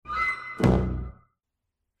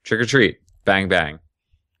Trick or treat. Bang bang.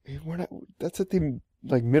 We're not. That's at the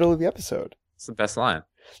middle of the episode. It's the best line.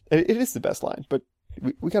 It is the best line, but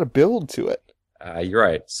we got to build to it. You're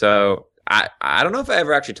right. So I don't know if I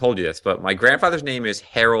ever actually told you this, but my grandfather's name is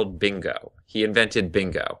Harold Bingo. He invented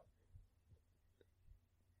bingo.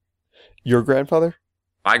 Your grandfather?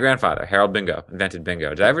 My grandfather, Harold Bingo, invented bingo.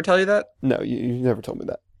 Did I ever tell you that? No, you never told me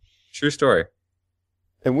that. True story.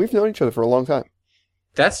 And we've known each other for a long time.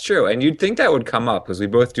 That's true. And you'd think that would come up because we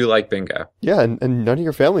both do like bingo. Yeah, and none of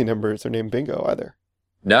your family members are named Bingo either.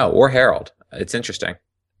 No, or Harold. It's interesting.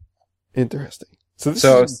 Interesting. So this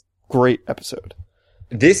is a great episode.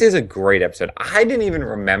 This is a great episode. I didn't even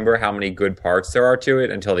remember how many good parts there are to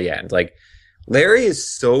it until the end. Like, Larry is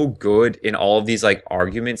so good in all of these like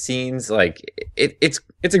argument scenes. Like, it's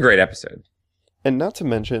a great episode. And not to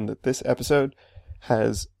mention that this episode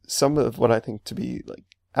has some of what I think to be like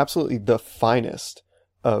absolutely the finest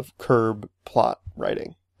of Curb plot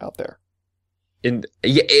writing out there. And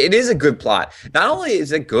yeah, it is a good plot. Not only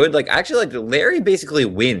is it good, like actually, like Larry basically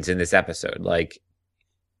wins in this episode. Like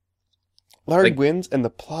Larry wins, and the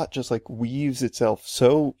plot just like weaves itself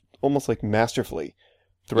so almost like masterfully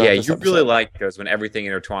throughout. Yeah, this you episode. really like those when everything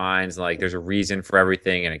intertwines and like there's a reason for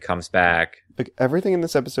everything and it comes back. Like everything in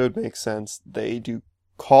this episode makes sense. They do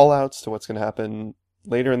call outs to what's going to happen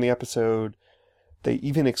later in the episode. They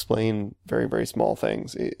even explain very, very small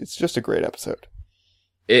things. It's just a great episode.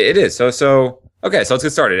 It is. So okay, so let's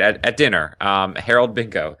get started. At dinner, Harold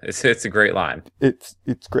Bingo. It's a great line. It's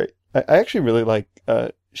great. I actually really like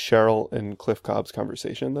Cheryl and Cliff Cobb's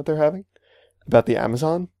conversation that they're having about the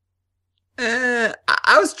Amazon. I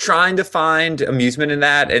was trying to find amusement in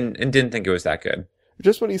that and didn't think it was that good.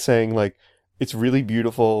 Just what he's saying, like, it's really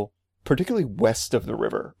beautiful, particularly west of the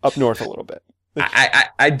river, up north a little bit.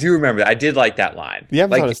 I do remember that. I did like that line. The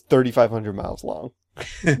Amazon like, is 3,500 miles long.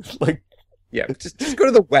 Like, yeah, just go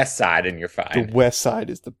to the west side and you're fine. The west side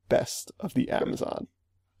is the best of the Amazon.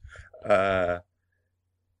 Yeah,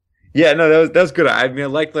 no, that was good. I mean, I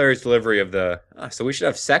like Larry's delivery of the. So we should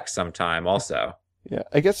have sex sometime, also. Yeah,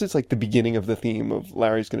 I guess it's like the beginning of the theme of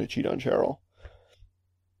Larry's going to cheat on Cheryl,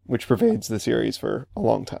 which pervades the series for a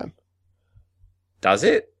long time. Does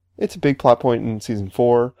it? It's a big plot point in season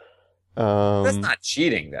 4. That's not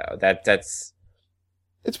cheating, though. That's.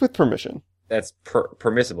 It's with permission. That's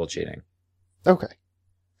permissible cheating. Okay.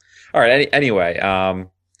 All right. Anyway,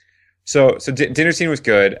 so dinner scene was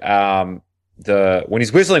good. When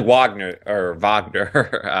he's whistling Wagner,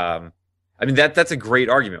 I mean that's a great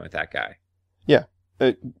argument with that guy. Yeah.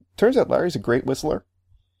 It turns out Larry's a great whistler.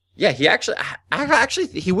 Yeah, he actually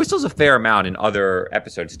he whistles a fair amount in other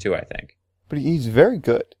episodes too, I think. But he's very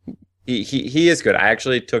good. He is good. I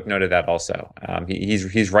actually took note of that also.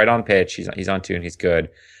 He's right on pitch. He's on tune. He's good.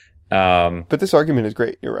 But this argument is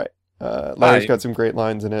great. You're right. Larry's got some great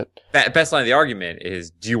lines in it. Best line of the argument is,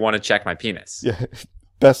 "Do you want to check my penis?" Yeah,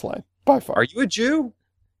 best line by far. Are you a Jew?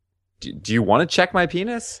 Do you want to check my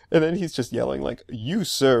penis? And then he's just yelling like, "You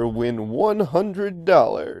sir win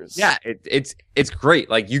 $100." Yeah, it's great.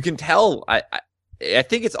 Like you can tell. I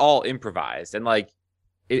think it's all improvised and like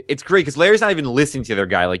it's great because Larry's not even listening to the other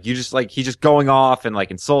guy. Like you just like he's just going off and like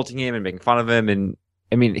insulting him and making fun of him. And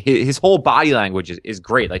I mean his whole body language is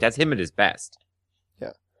great. Like that's him at his best.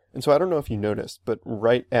 Yeah. And so I don't know if you noticed, but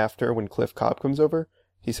right after when Cliff Cobb comes over,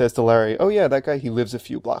 he says to Larry, "Oh yeah, that guy, he lives a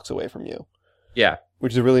few blocks away from you." Yeah.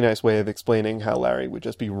 Which is a really nice way of explaining how Larry would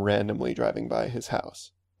just be randomly driving by his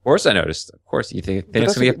house. Of course I noticed. Of course you think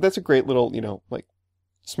that's a great little, like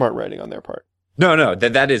smart writing on their part. No,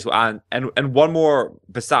 that is and one more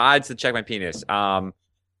besides the check my penis.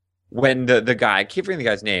 When the guy, I keep forgetting the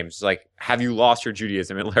guy's name, is like, "Have you lost your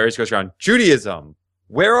Judaism?" And Larry goes around, "Judaism,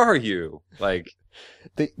 where are you?" Like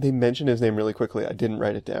they mention his name really quickly. I didn't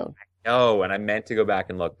write it down. Oh, and I meant to go back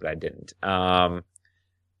and look, but I didn't.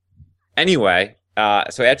 Anyway,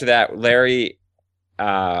 so after that, Larry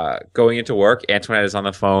going into work, Antoinette is on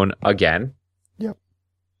the phone again. Yep.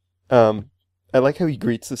 I like how he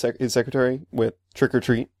greets his secretary with "trick or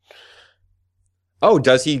treat." Oh,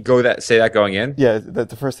 does he say that going in? Yeah,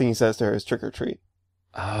 the first thing he says to her is "trick or treat."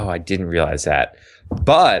 Oh, I didn't realize that.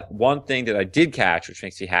 But one thing that I did catch, which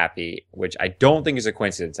makes me happy, which I don't think is a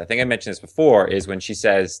coincidence, I think I mentioned this before, is when she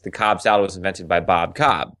says the Cobb salad was invented by Bob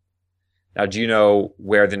Cobb. Now, do you know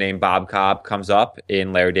where the name Bob Cobb comes up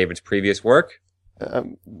in Larry David's previous work? Off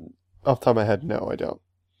the top of my head, no, I don't.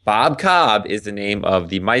 Bob Cobb is the name of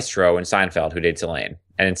the maestro in Seinfeld who dates Elaine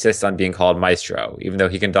and insists on being called maestro, even though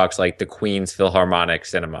he conducts like the Queen's Philharmonic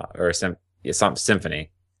Cinema or some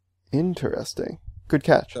symphony. Interesting. Good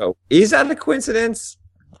catch. So is that a coincidence?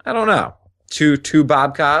 I don't know. Two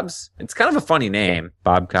Bob Cobbs? It's kind of a funny name,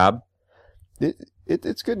 Bob Cobb.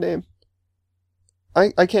 It's a good name.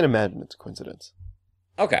 I can't imagine it's a coincidence.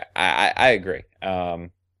 Okay, I agree.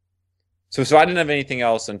 So I didn't have anything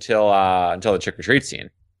else until the trick or treat scene.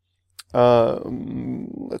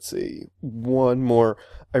 Let's see. One more.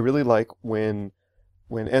 I really like when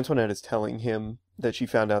Antoinette is telling him that she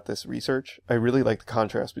found out this research. I really like the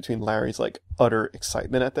contrast between Larry's like utter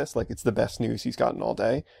excitement at this, like it's the best news he's gotten all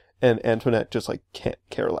day, and Antoinette just like can't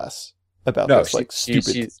care less about this like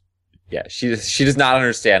stupid. She does not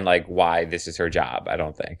understand like why this is her job. I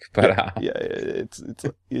don't think, but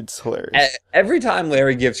it's hilarious. Every time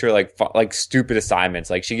Larry gives her like stupid assignments,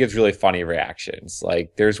 like she gives really funny reactions.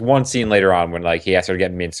 Like there's one scene later on when like he asks her to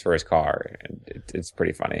get mints for his car, and it's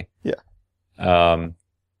pretty funny. Yeah.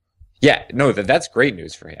 Yeah. No, that's great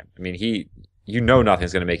news for him. I mean,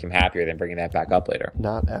 nothing's going to make him happier than bringing that back up later.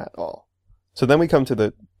 Not at all. So then we come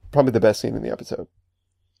to probably the best scene in the episode.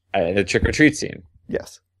 The trick or treat scene.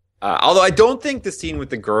 Yes. Although I don't think the scene with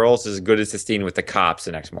the girls is as good as the scene with the cops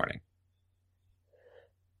the next morning.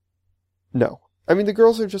 No. I mean, the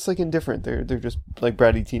girls are just like indifferent. They're just like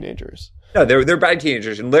bratty teenagers. No, they're bratty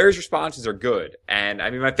teenagers, and Larry's responses are good. And I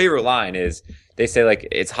mean, my favorite line is they say like,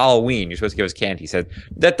 "It's Halloween. You're supposed to give us candy." He said,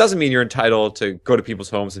 "That doesn't mean you're entitled to go to people's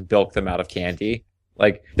homes and bilk them out of candy.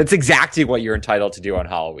 Like that's exactly what you're entitled to do on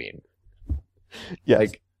Halloween." Yes.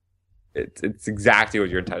 Like it's exactly what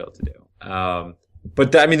you're entitled to do.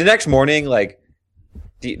 But I mean, the next morning, like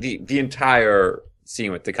the entire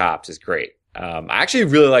scene with the cops is great. I actually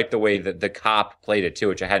really like the way that the cop played it too,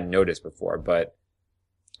 which I hadn't noticed before. But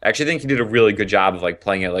I actually think he did a really good job of like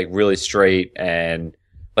playing it like really straight, and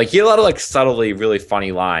like he had a lot of like subtly really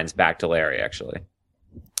funny lines back to Larry. Actually,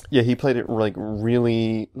 yeah, he played it like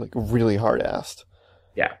really hard-assed.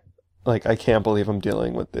 Yeah, like I can't believe I'm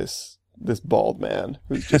dealing with this bald man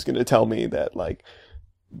who's just going to tell me that like.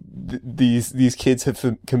 These kids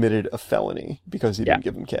have committed a felony because he didn't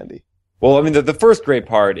give them candy. Well, I mean, the first great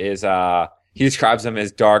part is he describes them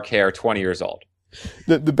as dark hair, 20 years old.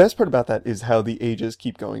 The best part about that is how the ages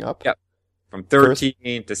keep going up. Yep. From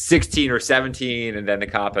 13 to 16 or 17, and then the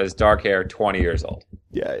cop has dark hair, 20 years old.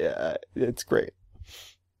 Yeah, it's great.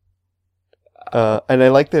 And I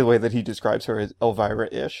like the way that he describes her as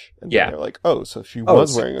Elvira-ish. And they're like, oh, so she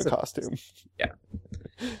was wearing a costume. Yeah.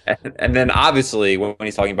 And then obviously when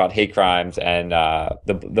he's talking about hate crimes and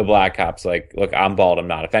the black cops, like, look, I'm bald. I'm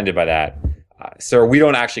not offended by that. Sir, we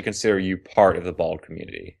don't actually consider you part of the bald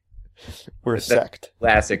community. We're a sect.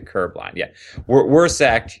 Classic curb line. Yeah. We're a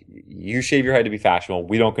sect. You shave your head to be fashionable.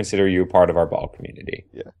 We don't consider you part of our bald community.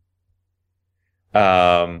 Yeah.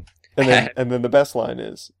 And then the best line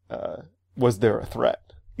is, was there a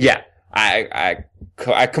threat? Yeah. I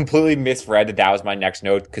completely misread that was my next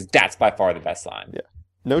note because that's by far the best line. Yeah.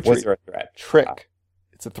 No treat. Was there a threat? Trick.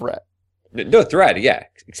 It's a threat. No threat, yeah.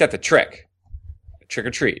 Except a trick. Trick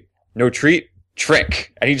or treat. No treat,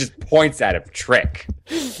 trick. And he just points at him. Trick.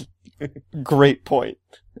 Great point.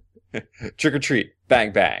 Trick or treat.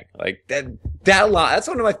 Bang, bang. Like that line, that's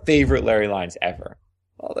one of my favorite Larry lines ever.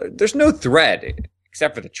 Well, there's no thread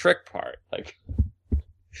except for the trick part. Like,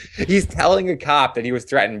 he's telling a cop that he was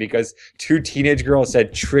threatened because two teenage girls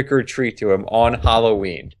said trick or treat to him on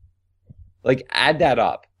Halloween. Like, add that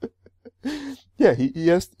up. Yeah, he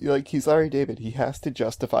has, like, he's Larry David. He has to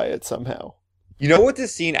justify it somehow. You know what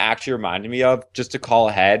this scene actually reminded me of? Just to call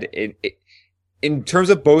ahead, in terms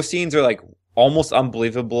of both scenes are like almost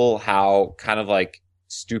unbelievable how kind of like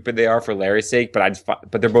stupid they are for Larry's sake, but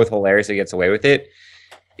they're both hilarious. He gets away with it.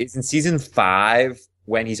 It's in season 5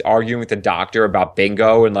 when he's arguing with the doctor about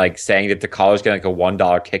bingo and like saying that the college get like a $1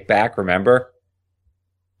 kickback. Remember?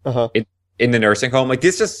 In the nursing home, like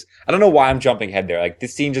this just, I don't know why I'm jumping ahead there. Like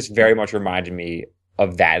this scene just very much reminded me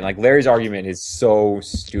of that. And like Larry's argument is so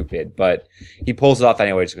stupid, but he pulls it off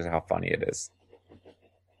anyway just because of how funny it is.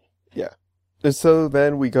 Yeah. And so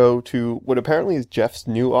then we go to what apparently is Jeff's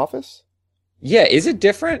new office. Yeah, is it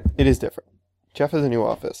different? It is different. Jeff has a new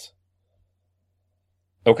office.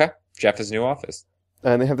 Okay, Jeff has a new office.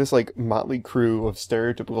 And they have this like motley crew of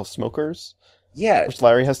stereotypical smokers. Yeah. Which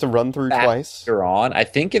Larry has to run through twice. I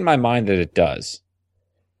think in my mind that it does.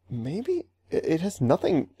 Maybe it has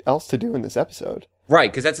nothing else to do in this episode. Right,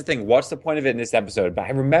 because that's the thing. What's the point of it in this episode? But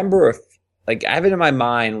I remember, I have it in my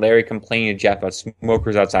mind, Larry complaining to Jeff about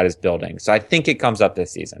smokers outside his building. So I think it comes up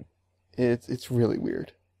this season. It's really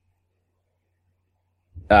weird.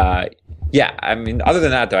 Yeah, I mean, other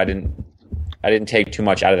than that, though, I didn't take too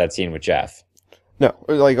much out of that scene with Jeff. No,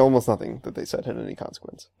 like almost nothing that they said had any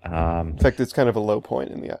consequence. In fact, it's kind of a low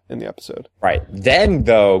point in the episode. Right. Then,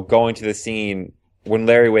 though, going to the scene when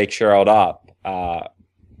Larry wakes Cheryl up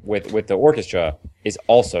with the orchestra is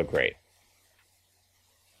also great.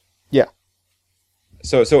 Yeah.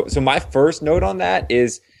 So my first note on that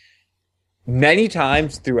is many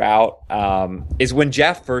times throughout is when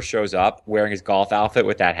Jeff first shows up wearing his golf outfit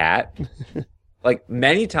with that hat. Like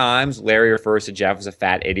many times, Larry refers to Jeff as a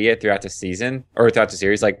fat idiot throughout the season or throughout the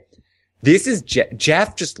series. Like this is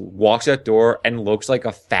Jeff just walks out the door and looks like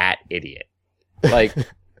a fat idiot. Like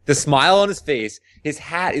the smile on his face, his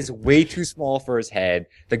hat is way too small for his head.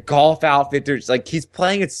 The golf outfit, there's like he's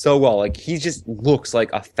playing it so well. Like he just looks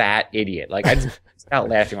like a fat idiot. Like I just out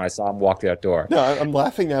laughing when I saw him walk through that door. No, I'm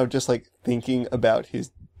laughing now just like thinking about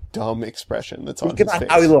his dumb expression that's on Think his about face.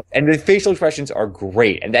 how he looks, and the facial expressions are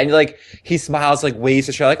great. And then like he smiles, like waves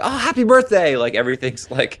to show, like "Oh, happy birthday!" Like everything's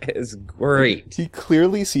like is great. He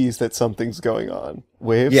clearly sees that something's going on.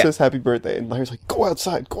 Waves says happy birthday, and Larry's like, "Go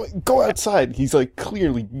outside, go outside." He's like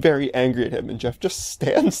clearly very angry at him, and Jeff just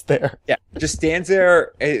stands there. Yeah, just stands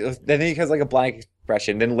there. And then he has like a blank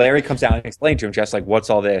expression. Then Larry comes down and explains to him. Jeff's like, "What's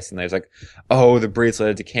all this?" And there's like, "Oh, the bracelet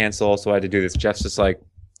had to cancel, so I had to do this." Jeff's just like,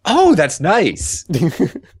 "Oh, that's nice."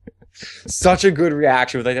 Such a good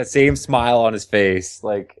reaction with like that same smile on his face.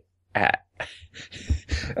 Like that's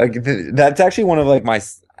actually one of like my.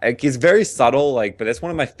 Like, it's very subtle, like, but that's one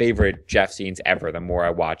of my favorite Jeff scenes ever. The more I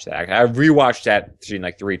watch that, I rewatched that scene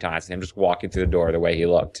like 3 times, and him just walking through the door the way he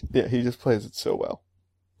looked. Yeah, he just plays it so well.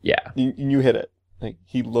 Yeah, you hit it. Like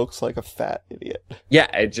he looks like a fat idiot. Yeah,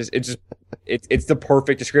 it's the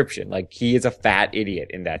perfect description. Like he is a fat idiot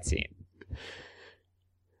in that scene.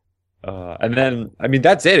 And then, I mean,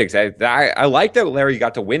 that's it. I like that Larry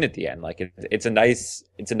got to win at the end. Like it's a nice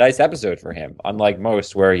episode for him. Unlike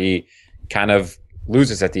most, where he kind of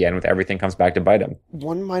loses at the end with everything comes back to bite him.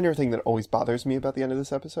 One minor thing that always bothers me about the end of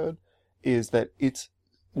this episode is that it's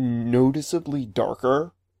noticeably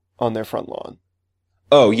darker on their front lawn.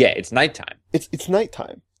 Oh yeah, it's nighttime. It's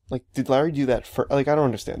nighttime. Like, did Larry do that first? Like, I don't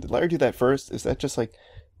understand. Did Larry do that first? Is that just like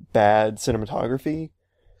bad cinematography,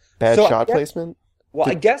 bad shot placement? Well,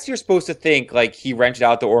 I guess you're supposed to think like he rented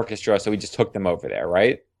out the orchestra, so he just took them over there,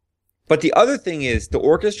 right? But the other thing is the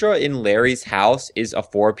orchestra in Larry's house is a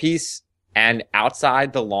 4-piece, and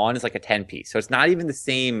outside the lawn is like a 10-piece. So it's not even the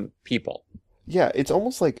same people. Yeah, it's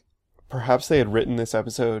almost like perhaps they had written this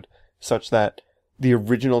episode such that the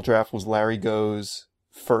original draft was Larry goes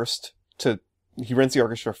first he rents the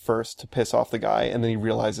orchestra first to piss off the guy, and then he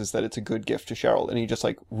realizes that it's a good gift to Cheryl, and he just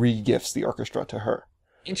like re-gifts the orchestra to her.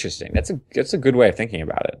 Interesting. That's a good way of thinking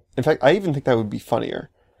about it. In fact, I even think that would be funnier.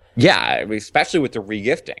 Yeah, especially with the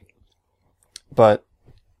re-gifting. But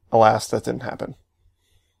alas, that didn't happen.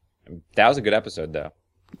 That was a good episode, though.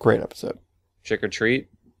 Great episode. Trick or treat,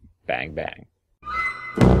 bang bang.